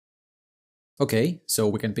Okay, so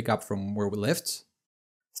we can pick up from where we left.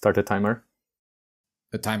 Start the timer.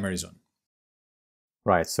 The timer is on.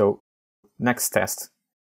 Right, so next test.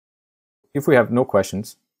 If we have no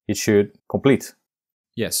questions, it should complete.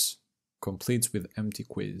 Yes, completes with empty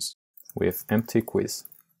quiz. With empty quiz.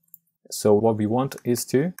 So what we want is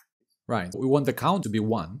to... Right, we want the count to be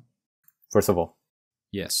 1. First of all.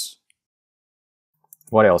 Yes.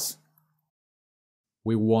 What else?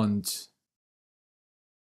 We want...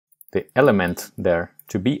 the element there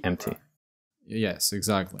to be empty. Yes,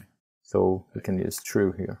 exactly. So we can use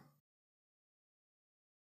true here.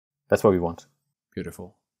 That's what we want.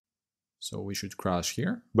 Beautiful. So we should crash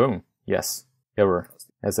here. Boom. Yes. Error,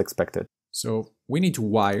 as expected. So we need to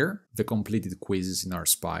wire the completed quizzes in our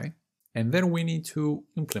SPY, and then we need to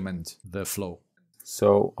implement the flow.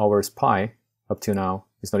 So our SPY, up to now,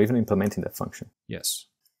 is not even implementing that function. Yes.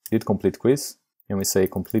 Did complete quiz, and we say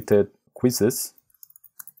completed quizzes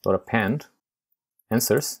dot append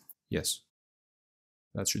answers. Yes.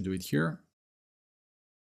 That should do it here.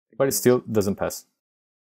 But it still doesn't pass,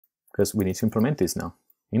 because we need to implement this now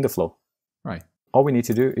in the flow. Right. All we need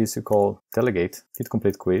to do is to call delegate did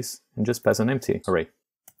complete quiz and just pass an empty array.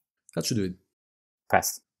 That should do it.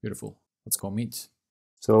 Passed. Beautiful. Let's commit.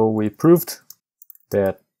 So we proved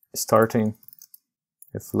that starting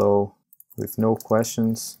a flow with no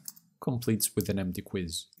questions Completes with an empty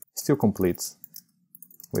quiz. still completes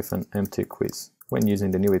with an empty quiz when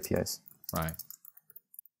using the new APIs. Right.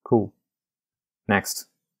 Cool. Next.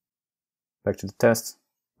 Back to the test.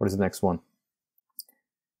 What is the next one?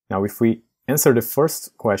 Now, if we answer the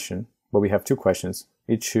first question, but we have 2 questions,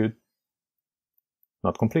 it should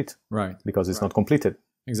not complete. Right. Because it's not completed.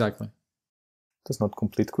 Exactly. Does not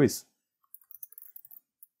complete quiz.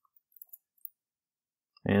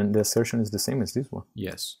 And the assertion is the same as this one.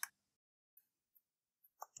 Yes.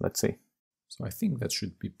 Let's see. So I think that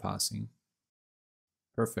should be passing.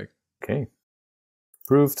 Perfect. Okay.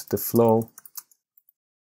 Proved the flow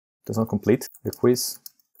does not complete the quiz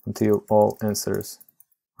until all answers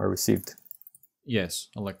are received. Yes,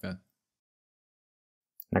 I like that.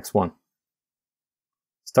 Next one.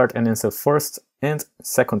 Start and answer first and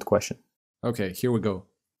second question. Okay, here we go.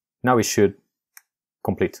 Now it should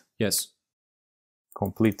complete. Yes.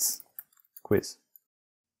 Completes quiz.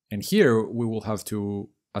 And here we will have to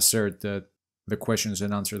assert that the questions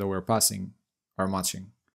and answer that we're passing are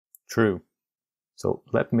matching. True. So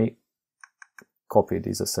let me copy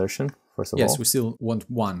this assertion first of all. Yes, we still want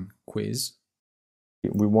 1 quiz.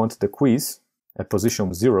 We want the quiz at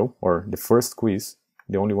position 0, or the first quiz,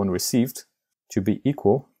 the only one received, to be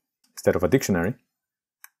equal, instead of a dictionary,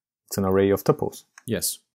 it's an array of tuples.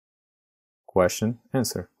 Yes. Question,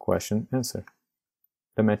 answer, question, answer.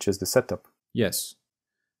 That matches the setup. Yes.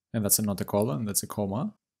 And that's not a colon, that's a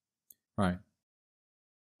comma. Right.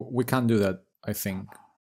 We can't do that, I think.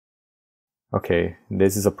 Okay,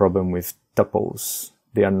 this is a problem with tuples.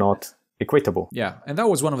 They are not equatable. Yeah, and that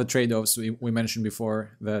was one of the trade-offs we mentioned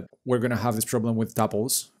before, that we're going to have this problem with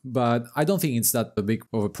tuples, but I don't think it's that big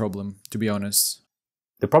of a problem, to be honest.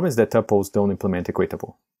 The problem is that tuples don't implement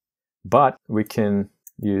equatable. But we can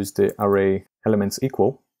use the array elements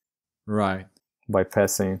equal. Right. By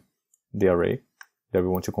passing the array that we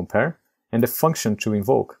want to compare and the function to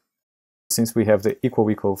invoke. Since we have the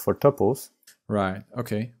equal for tuples, right,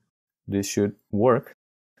 okay, this should work,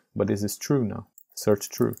 but this is true now. Search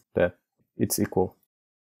true, that it's equal.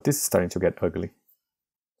 This is starting to get ugly.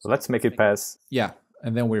 So let's make it pass. Yeah,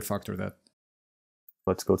 and then we refactor that.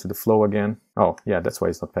 Let's go to the flow again. Oh, yeah, that's why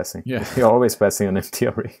it's not passing. Yeah. You're always passing an empty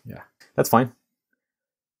array. Yeah. That's fine.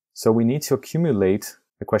 So we need to accumulate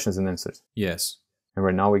the questions and answers. Yes. And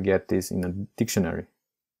right now we get this in a dictionary.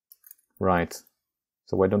 Right.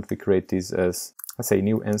 So why don't we create these as, let's say,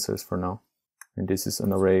 new answers for now. And this is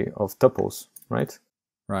an array of tuples, right?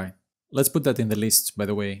 Right. Let's put that in the list, by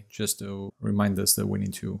the way, just to remind us that we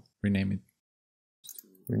need to rename it.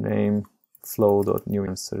 Rename flow.new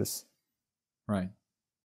answers. Right.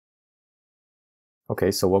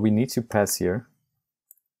 Okay, so what we need to pass here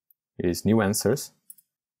is new answers.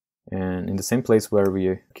 And in the same place where we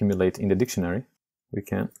accumulate in the dictionary, we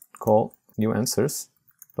can call new answers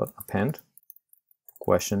dot append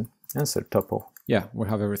question answer tuple. Yeah, we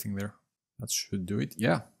have everything there. That should do it.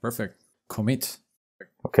 Yeah, perfect. Commit.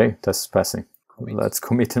 Okay, that's passing. Commit. Let's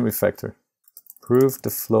commit and refactor. Prove the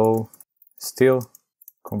flow still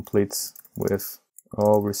completes with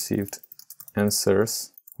all received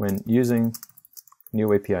answers when using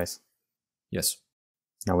new APIs. Yes.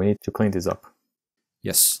 Now we need to clean this up.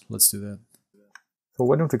 Yes, let's do that. So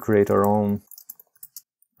why don't we create our own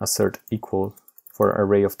assert equal for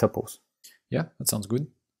array of tuples? Yeah, that sounds good.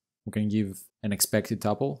 We can give an expected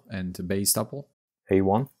tuple and a base tuple.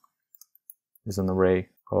 A1 is an array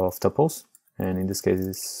of tuples, and in this case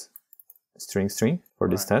it's string for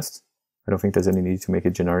this test. I don't think there's any need to make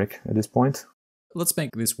it generic at this point. Let's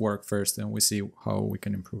make this work first and we see how we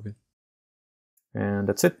can improve it. And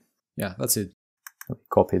that's it. Yeah, that's it. Let me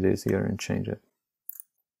copy this here and change it.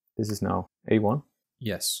 This is now A1.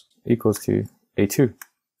 Yes. Equals to A2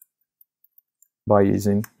 by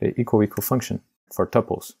using the equal function for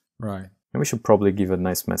tuples. Right. And we should probably give a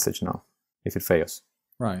nice message now if it fails.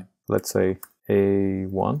 Right. Let's say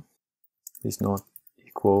A1 is not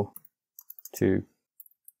equal to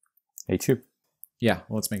A2. Yeah,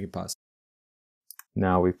 let's make it pass.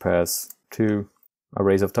 Now we pass two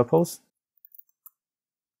arrays of tuples.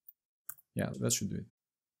 Yeah, that should do it.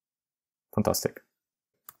 Fantastic.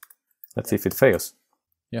 Let's see if it fails.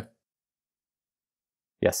 Yeah.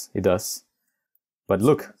 Yes, it does. But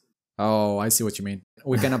look. Oh, I see what you mean.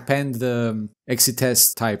 We can append the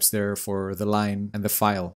exitTest types there for the line and the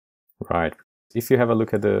file. Right. If you have a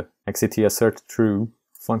look at the XCT assert true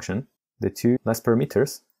function, the two last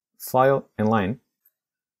parameters, file and line,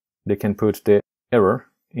 they can put the error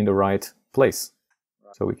in the right place.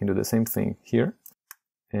 So we can do the same thing here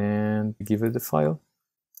and give it the file,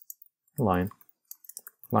 line.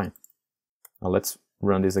 Now let's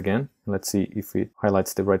run this again. Let's see if it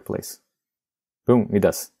highlights the right place. Boom, it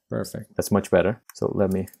does. Perfect. That's much better. So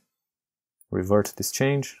let me revert this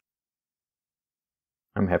change.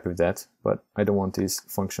 I'm happy with that, but I don't want this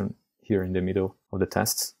function here in the middle of the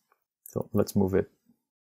tests. So let's move it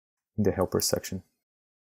in the helper section.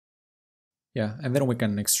 Yeah, and then we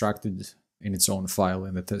can extract it in its own file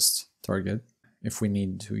in the test target if we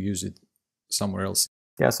need to use it somewhere else.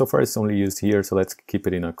 Yeah, so far it's only used here, so let's keep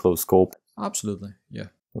it in a closed scope. Absolutely, yeah.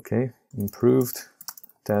 Okay, improved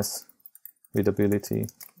test readability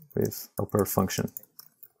with helper function.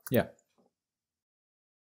 Yeah.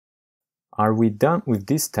 Are we done with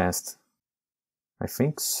this test? I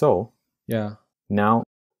think so. Yeah. Now,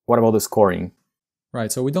 what about the scoring?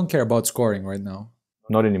 Right, so we don't care about scoring right now.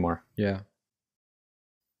 Not anymore. Yeah.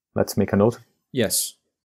 Let's make a note. Yes.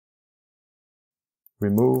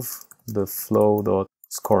 Remove the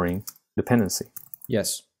flow.scoring dependency.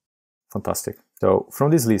 Yes. Fantastic. So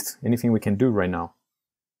from this list, anything we can do right now?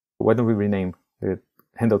 Why don't we rename the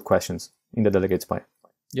handled questions in the delegate spy?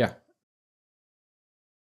 Yeah.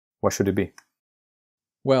 What should it be?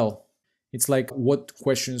 Well, it's like, what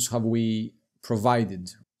questions have we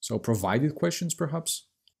provided? So provided questions, perhaps?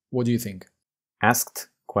 What do you think? Asked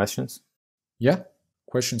questions? Yeah.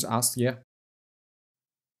 Questions asked, yeah.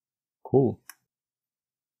 Cool.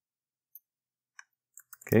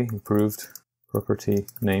 Okay, improved property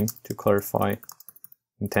name to clarify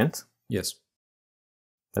intent. Yes.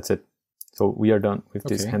 That's it. So we are done with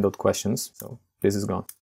these Okay. handled questions. So this is gone.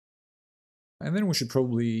 And then we should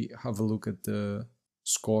probably have a look at the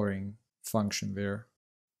scoring function there.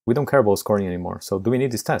 We don't care about scoring anymore. So do we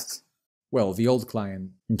need these tests? Well, the old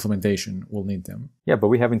client implementation will need them. Yeah, but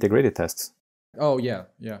we have integrated tests. Oh, yeah,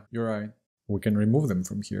 you're right. We can remove them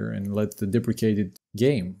from here and let the deprecated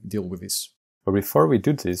game deal with this. But before we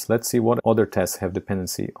do this, let's see what other tests have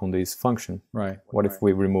dependency on this function. Right. What if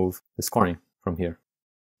we remove the scoring from here?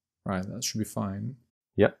 Right, that should be fine.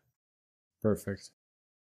 Yeah. Perfect.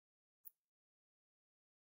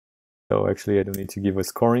 So actually I don't need to give a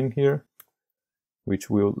scoring here, which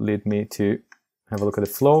will lead me to have a look at the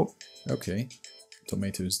flow. Okay.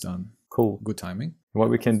 Tomato is done. Cool. Good timing. What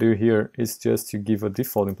we can do here is just to give a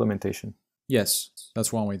default implementation. Yes,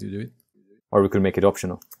 that's one way to do it. Or we could make it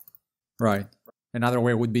optional. Right. Another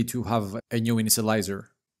way would be to have a new initializer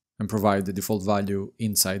and provide the default value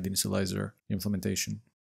inside the initializer implementation.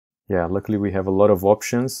 Yeah, luckily we have a lot of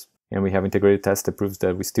options and we have integrated tests that proves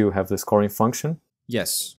that we still have the scoring function.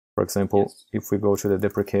 Yes. For example, if we go to the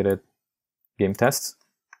deprecated game tests,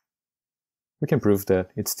 we can prove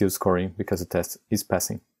that it's still scoring because the test is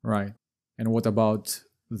passing. Right. And what about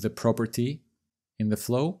the property in the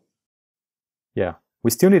flow? Yeah,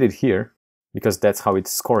 we still need it here because that's how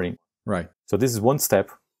it's scoring. Right. So this is one step.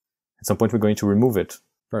 At some point, we're going to remove it.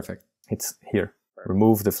 Perfect. It's here.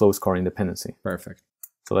 Remove the flow scoring dependency. Perfect.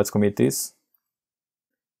 So let's commit this.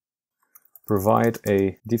 Provide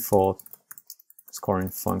a default scoring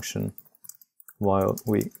function while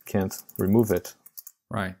we can't remove it.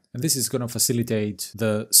 Right. And this is going to facilitate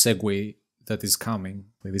the segue that is coming.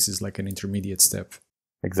 This is like an intermediate step.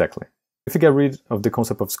 Exactly. If we get rid of the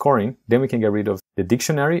concept of scoring, then we can get rid of the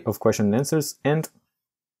dictionary of question and answers and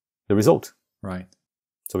the result. Right.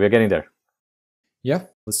 So we are getting there. Yeah.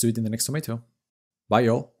 Let's do it in the next tomato. Bye,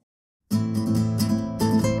 y'all.